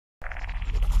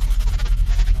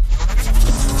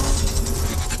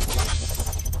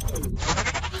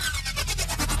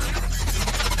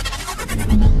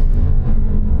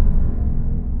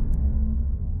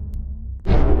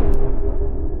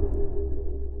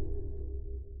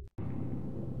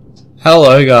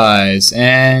Hello guys,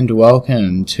 and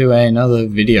welcome to another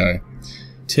video.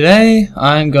 Today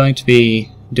I'm going to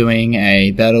be doing a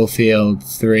Battlefield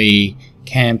 3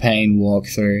 campaign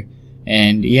walkthrough,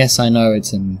 and yes, I know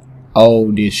it's an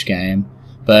oldish game,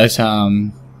 but I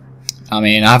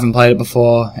mean, I haven't played it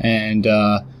before, and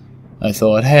I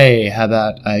thought, hey, how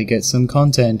about I get some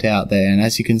content out there? And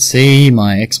as you can see,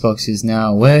 my Xbox is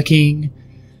now working,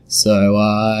 so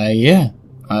yeah.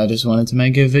 I just wanted to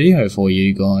make a video for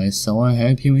you guys, so I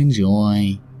hope you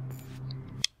enjoy.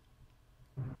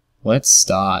 Let's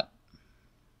start.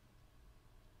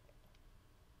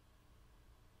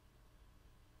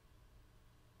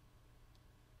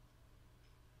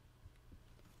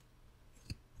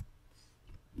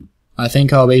 I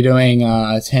think I'll be doing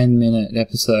 10-minute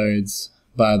episodes,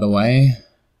 by the way.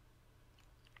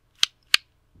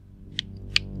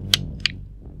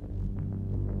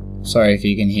 Sorry if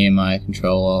you can hear my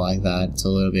controller like that, it's a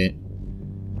little bit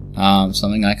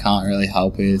something I can't really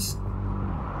help with.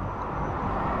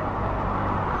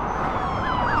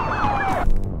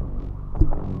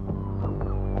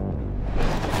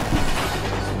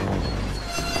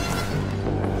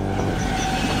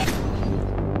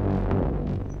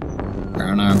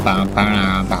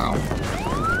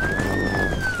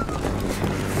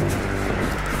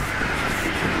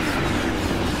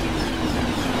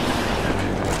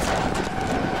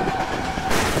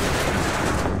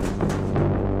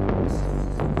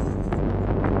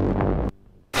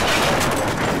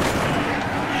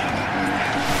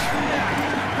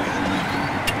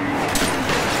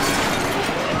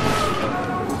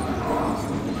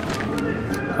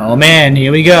 Oh man,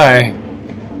 here we go.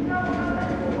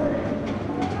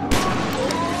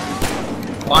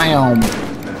 Bam!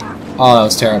 Oh, that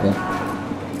was terrible.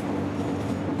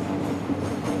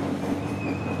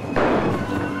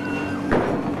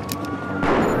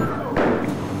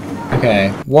 Okay.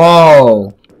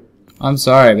 Whoa! I'm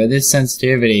sorry, but this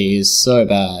sensitivity is so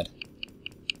bad.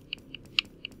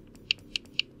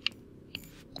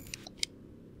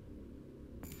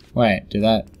 Wait, did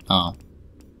that? Oh.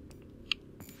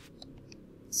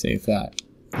 See if that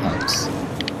helps.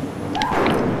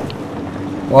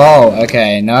 Whoa,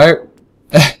 okay, nope.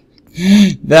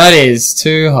 That is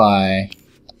too high.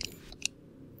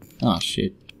 Oh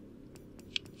shit.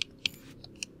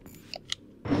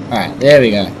 Alright, there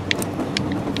we go.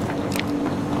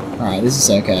 Alright, this is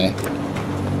okay.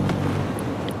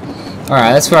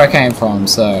 Alright, that's where I came from,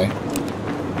 so...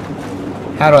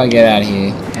 How do I get out of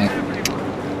here? Heck.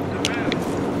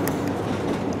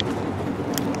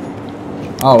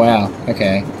 Oh wow,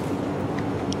 okay.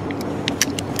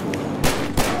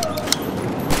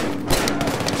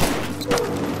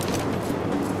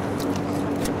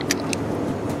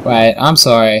 Wait, I'm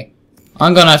sorry.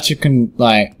 I'm gonna have to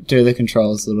do the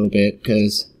controls a little bit,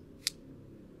 because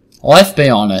let's be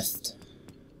honest.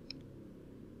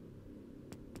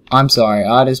 I'm sorry,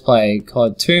 I just play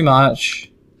COD too much.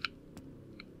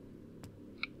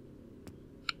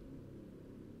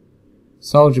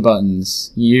 Soldier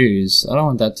buttons. Use. I don't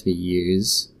want that to be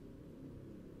use.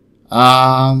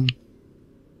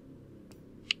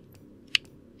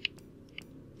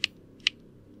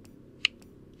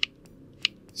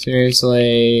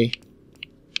 Seriously.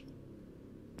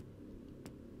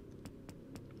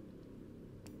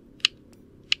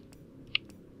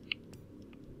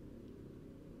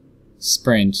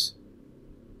 Sprint.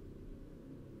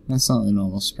 That's not the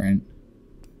normal sprint.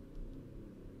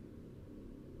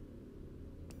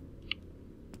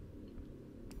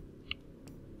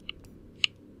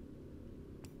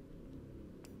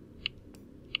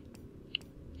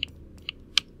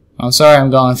 I'm sorry I'm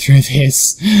going through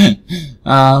this.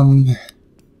 I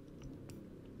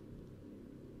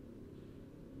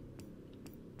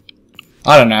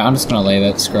don't know, I'm just gonna leave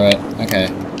it, screw it. Okay.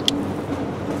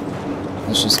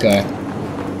 Let's just go.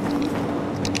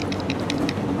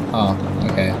 Oh,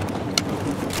 okay.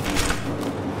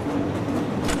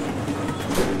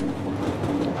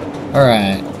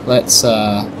 Alright, let's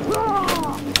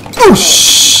oh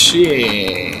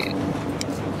shit!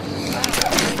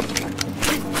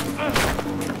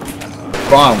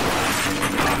 Wow.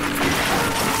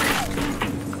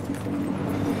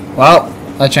 Well,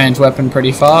 I changed weapon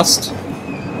pretty fast.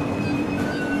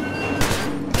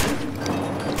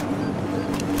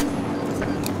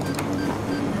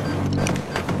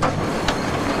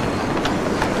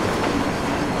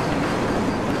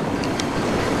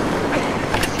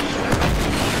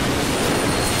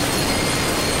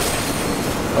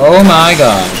 Oh my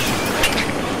god.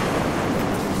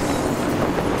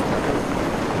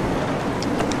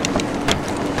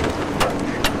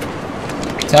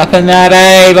 Tapping that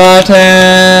A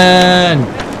button!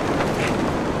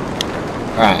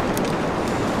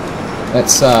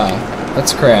 Let's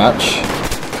crouch.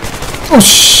 Oh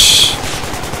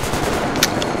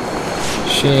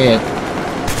shit.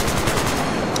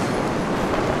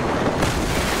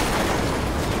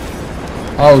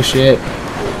 Oh shit.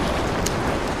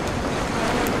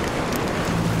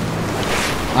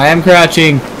 I am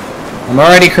crouching. I'm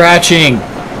already crouching.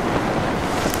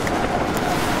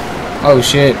 Oh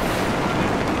shit.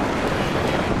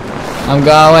 I'm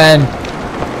going.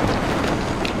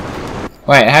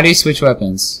 Wait, how do you switch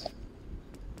weapons?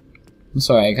 I'm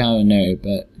sorry, I kind of know,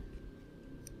 but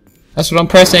that's what I'm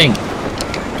pressing.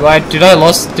 Did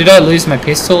I lose my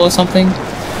pistol or something?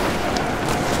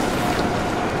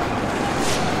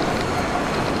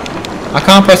 I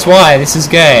can't press Y, this is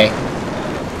gay.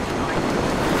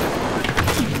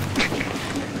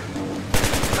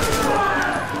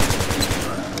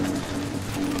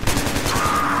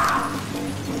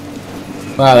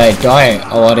 Wow, they die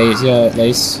a lot easier at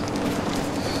least.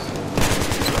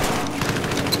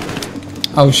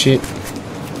 Oh shit.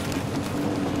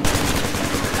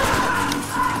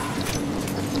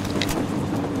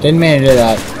 Didn't mean to do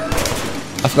that.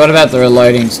 I forgot about the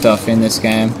reloading stuff in this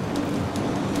game.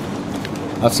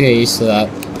 I have to get used to that.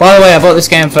 By the way, I bought this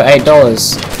game for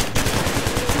 $8.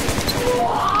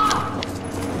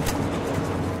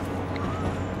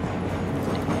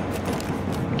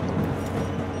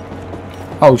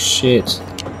 Oh shit.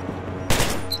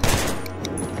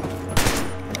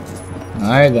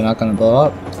 No, they're not gonna blow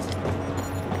up.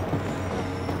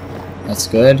 That's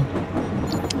good.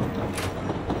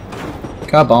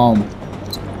 Kaboom.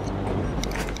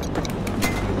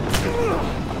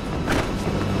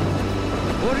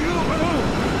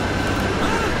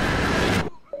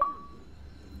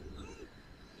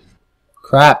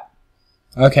 Crap.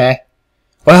 Okay.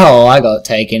 Well, I got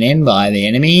taken in by the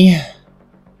enemy.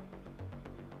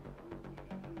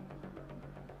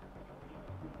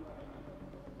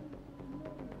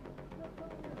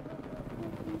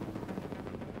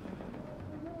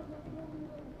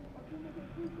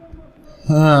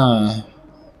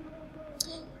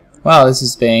 Well, this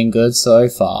has been good so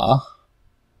far.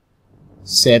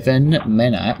 7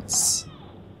 minutes.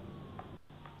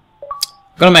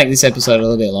 I'm gonna make this episode a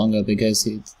little bit longer because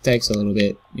it takes a little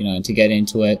bit, you know, to get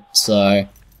into it. So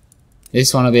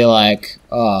this one will be like,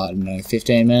 oh, I don't know,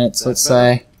 15 minutes, let's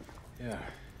say. Yeah.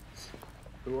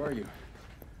 Who are you?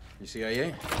 You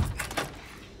CIA?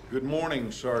 Good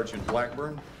morning, Sergeant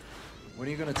Blackburn. When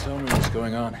are you gonna tell me what's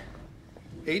going on?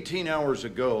 18 hours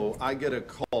ago, I get a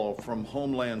call from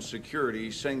Homeland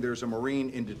Security saying there's a Marine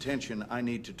in detention I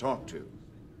need to talk to.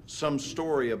 Some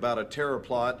story about a terror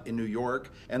plot in New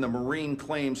York, and the Marine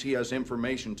claims he has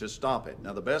information to stop it.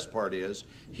 Now, the best part is,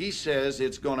 he says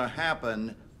it's gonna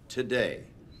happen today.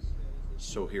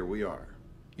 So here we are.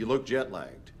 You look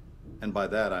jet-lagged. And by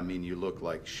that, I mean you look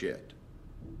like shit.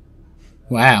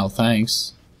 Wow,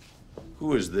 thanks.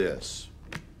 Who is this?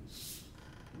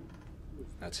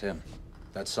 That's him.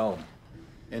 That's Solomon.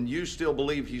 And you still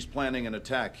believe he's planning an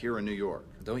attack here in New York?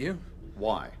 Don't you?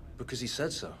 Why? Because he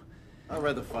said so. I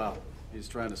read the file. He's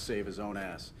trying to save his own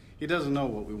ass. He doesn't know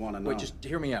what we want to know. Wait, just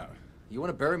hear me out. You want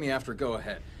to bury me after, go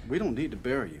ahead. We don't need to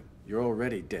bury you. You're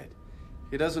already dead.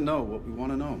 He doesn't know what we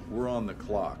want to know. We're on the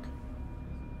clock.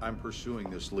 I'm pursuing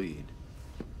this lead.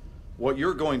 What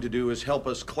you're going to do is help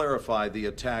us clarify the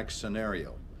attack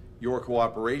scenario. Your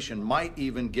cooperation might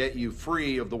even get you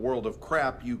free of the world of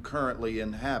crap you currently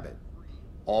inhabit.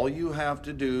 All you have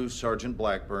to do, Sergeant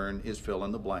Blackburn, is fill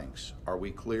in the blanks. Are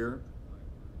we clear?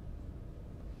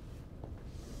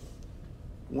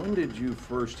 When did you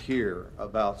first hear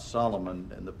about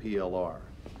Solomon and the PLR?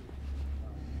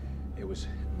 It was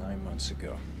 9 months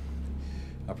ago.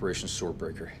 Operation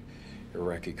Swordbreaker,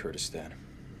 Iraqi Kurdistan.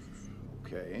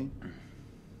 Okay.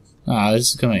 Ah,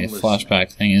 this is gonna be a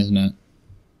flashback thing, isn't it?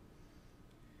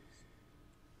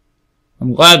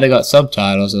 I'm glad they got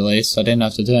subtitles at least. I didn't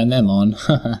have to turn them on.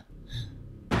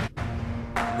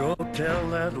 Go tell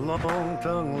that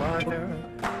long-tongued liar.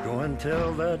 Go and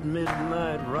tell that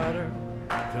midnight rider.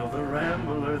 Tell the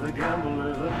rambler, the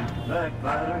gambler, the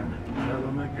backbiter. Tell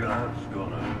him that God's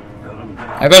gonna cut him down.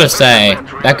 I gotta say,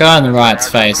 that guy on the right's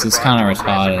face is kinda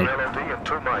retarded.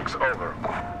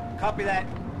 Copy that.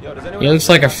 Yo, does anyone He looks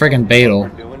like a friggin' beetle.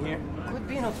 Quit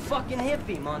being a fucking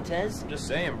hippie, Montez. Just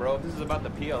saying, bro, if this is about the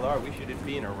PLR, we should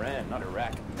be in Iran, not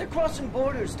Iraq. They're crossing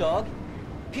borders, dog.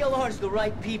 PLR's the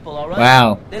right people, alright?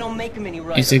 Wow. They don't make them any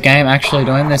right. Is the game actually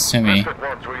doing this to me?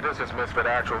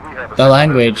 The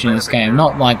language in this game,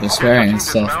 not like the swearing and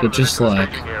stuff, but just like...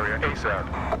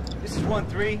 This is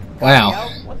 1-3. Wow.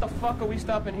 What the fuck are we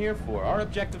stopping here for? Our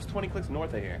objective's 20 clicks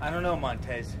north of here. I don't know,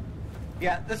 Montez.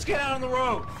 Yeah, let's get out on the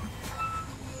road.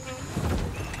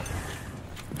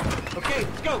 Okay,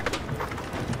 let's go.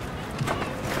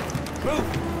 Move.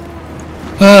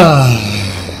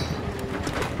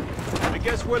 I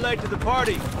guess we're late to the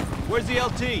party. Where's the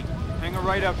LT? Hang her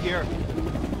right up here.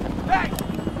 Hey!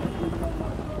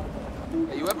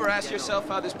 You ever ask yourself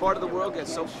how this part of the world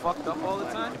gets so fucked up all the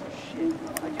time?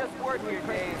 I just work here,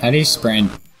 Dave. How do you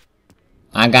sprint?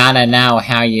 I gotta know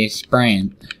how you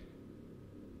sprint.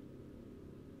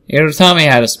 It'll tell me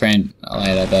how to sprint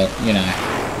later, but you know.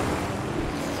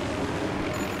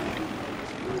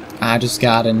 I just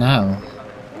gotta know.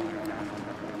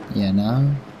 You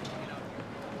know?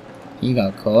 He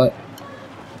got caught.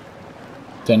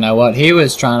 Don't know what he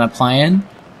was trying to plan.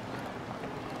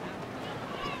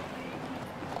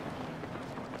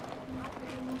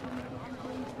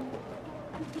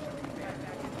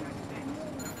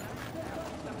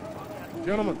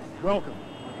 Gentlemen, welcome.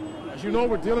 As you know,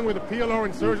 we're dealing with the PLR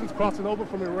insurgents crossing over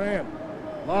from Iran.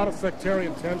 A lot of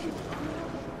sectarian tension.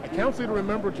 I counsel you to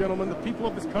remember, gentlemen, the people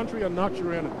of this country are not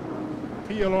your enemy.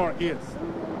 PLR is.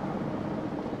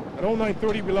 At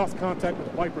 0930, we lost contact with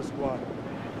the Viper Squad.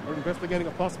 We're investigating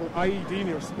a possible IED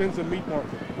near Spins and Meat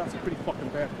Market. That's a pretty fucking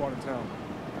bad part of town.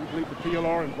 We believe the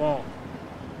PLR involved.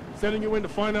 Sending you in to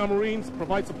find our Marines,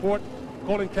 provide support,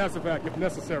 call in Casevac if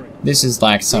necessary. This is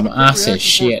like some assy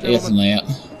shit, isn't it?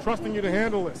 Trusting you to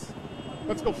handle this.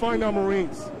 Let's go find our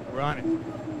Marines. We're on it.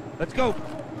 Let's go.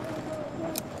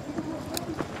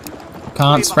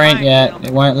 Can't sprint yet.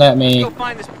 It won't let me. Let's go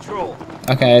find this patrol.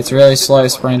 Okay, it's really slow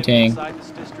sprinting. Inside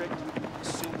this district,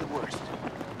 assume the worst.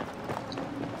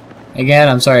 Again,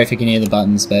 I'm sorry if you can hear the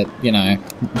buttons, but, you know,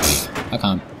 I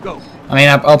can't. Go. I mean,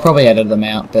 I'll probably edit them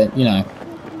out, but, you know,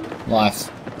 life.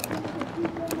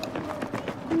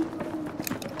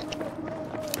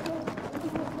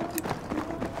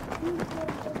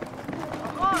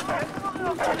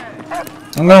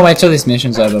 I'm gonna wait till this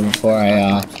mission's over before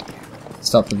I,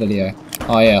 stop the video.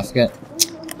 Oh yeah, I forget.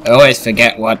 I always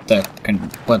forget what the,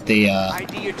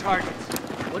 ID your targets.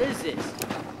 What is this?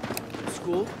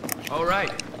 School? All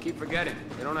right. Keep forgetting.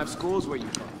 They don't have schools where you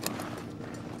come from.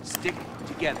 Stick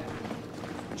together.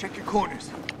 Check your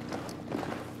corners.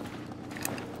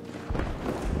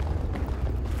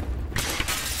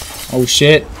 Oh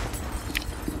shit.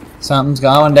 Something's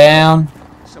going down.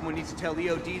 Someone needs to tell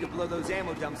EOD to blow those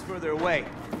ammo dumps further away.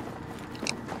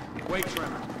 Wait,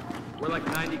 Tremor. We're like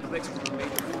 90 clicks from a major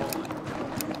fault line.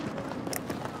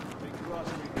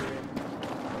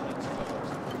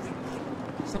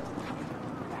 Something coming.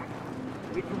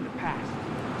 Wait for him to pass.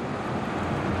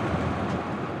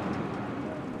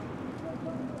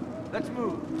 Let's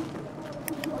move.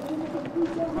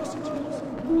 Crossing channels.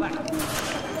 Left.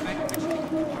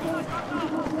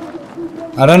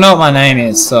 I don't know what my name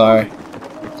is, so I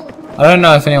don't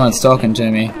know if anyone's talking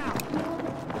to me.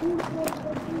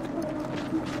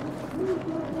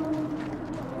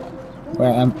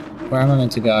 Where am I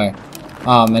meant to go?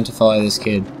 Oh, I'm meant to follow this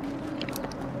kid.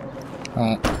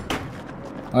 Right.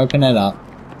 Open it up.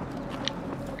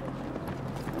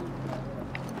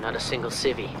 Not a single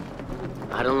civvy.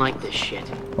 I don't like this shit.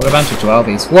 What a bunch of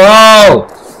 12s. Whoa!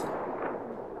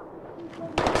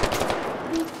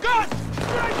 Gun!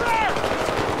 Right there!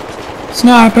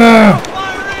 Sniper!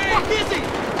 Firing! What is he?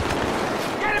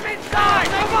 Get him inside!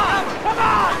 Come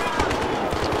on!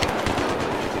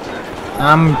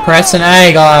 I'm pressing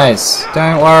A, guys.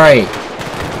 Don't worry.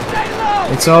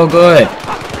 It's all good.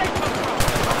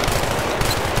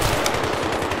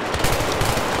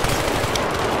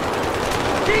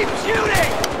 Keep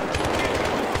shooting!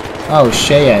 Oh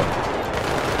shit.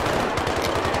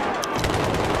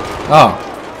 Oh,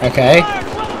 okay.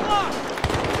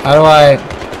 How do I...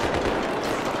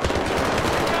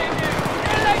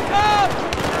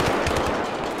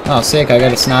 Oh sick, I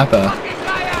got a sniper.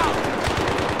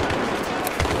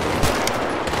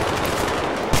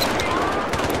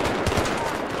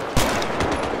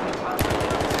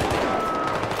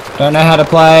 Don't know how to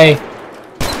play.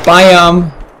 Bye.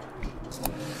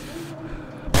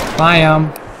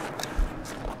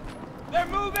 They're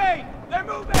moving! They're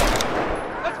moving!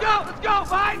 Let's go! Let's go!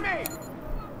 Behind me!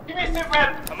 Give me a sit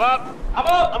rep! I'm up! I'm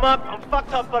up! I'm up! I'm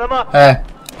fucked up, but I'm up!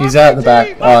 He's out the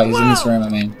back. Oh, he's in this room, I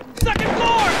mean. Second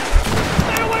floor!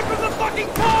 Stay away from the fucking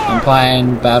car! I'm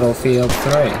playing Battlefield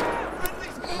 3.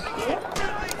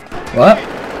 What?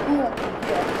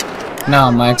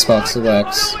 No, my Xbox, it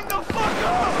works.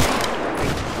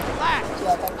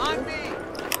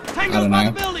 I don't know.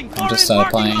 I just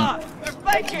started playing.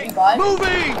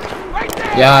 Moving! Right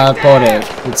there! Yeah, I bought it.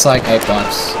 It's like $8.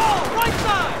 Right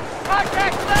side!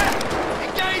 Contact left!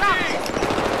 Engaging!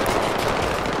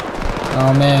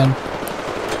 Oh man.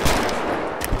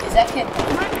 Is that kid?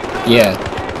 Yeah.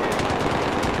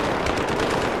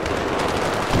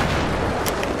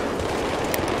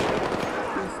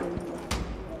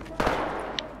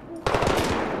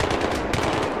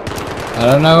 I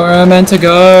don't know where I'm meant to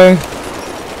go.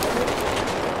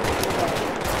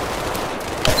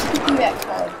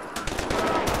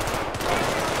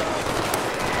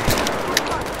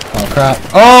 Oh crap.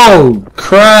 Oh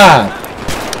crap!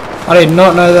 I did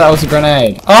not know that was a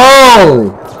grenade.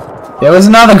 Oh! There was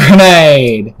another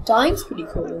grenade! Dying's pretty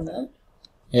cool, isn't it?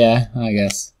 Yeah, I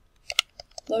guess.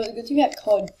 No, the good thing about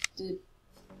COD,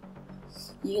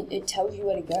 it tells you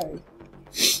where to go.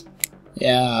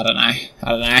 Yeah, I don't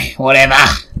know. Whatever.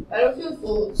 I don't feel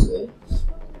full, it's good.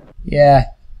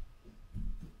 Yeah.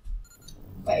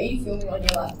 Wait, are you filming on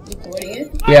your recording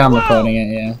it? Yeah, I'm recording it,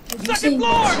 yeah. Have you seen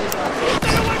that?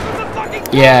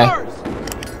 Yeah. Are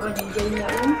you getting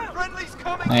that one?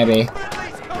 Maybe.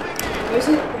 Where's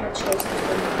it when it chooses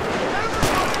between?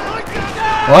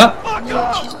 What?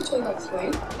 Yeah, choose between like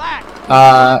three.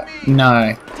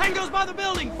 No. Tango's by the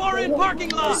building, far in parking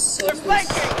lot. They're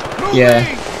flanking. Yeah.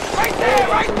 Right there,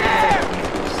 right there.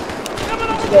 Coming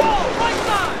on the wall, right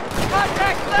side.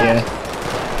 Contact left. Yeah.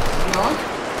 No?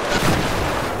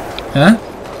 Huh?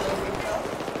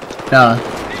 No.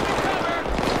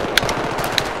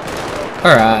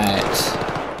 Alright.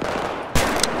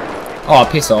 Oh,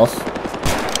 piss off.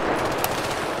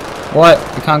 What?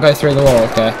 You can't go through the wall,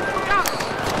 okay.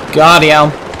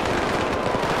 Guardian!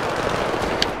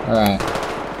 Alright.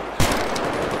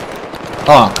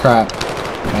 Oh, crap.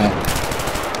 Okay.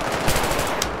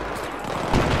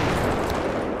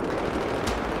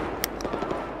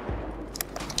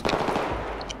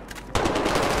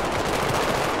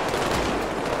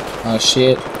 Oh,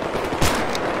 shit.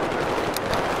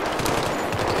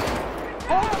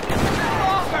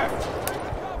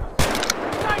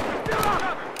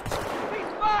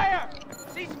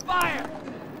 Ceasefire!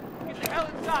 Get the hell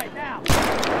inside now!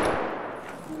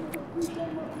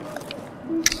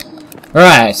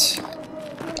 Right.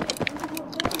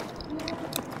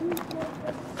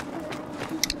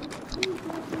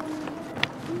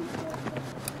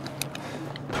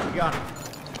 You got him.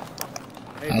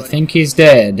 Hey, I buddy. think he's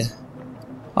dead.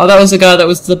 Oh, that was the guy that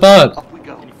was the bug. Up we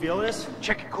go. Can you feel this?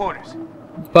 Check your corners.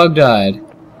 The bug died.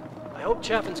 I hope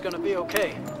Chapin's gonna be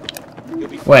okay. You'll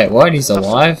be fine. Wait, what? He's Tough son of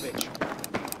a alive? bitch.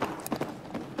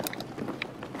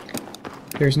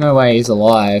 There's no way he's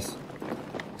alive.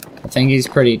 I think he's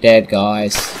pretty dead,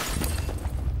 guys.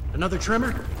 Another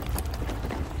trimmer?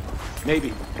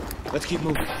 Maybe. Let's keep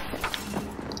moving.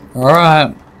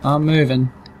 Alright, I'm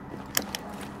moving.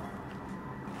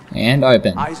 And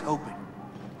open. Eyes open.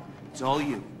 It's all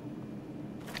you.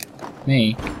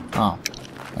 Me? Oh.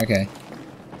 Okay.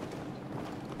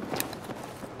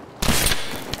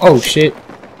 Oh shit.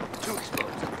 Two exposed. You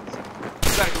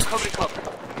gotta go cover to cover.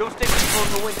 Don't stay control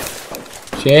the window.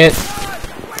 Shit.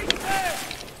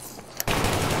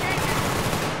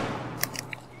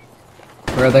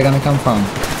 Where are they gonna come from?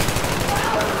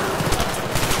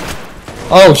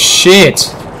 Oh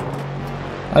shit!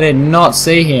 I did not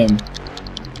see him.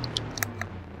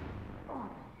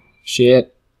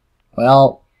 Shit.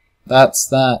 Well, that's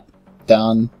that.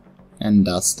 Done and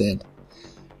dusted.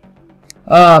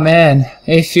 Oh man,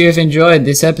 if you've enjoyed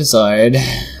this episode,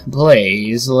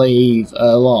 please leave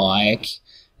a like,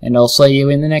 and I'll see you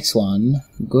in the next one.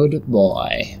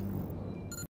 Goodbye.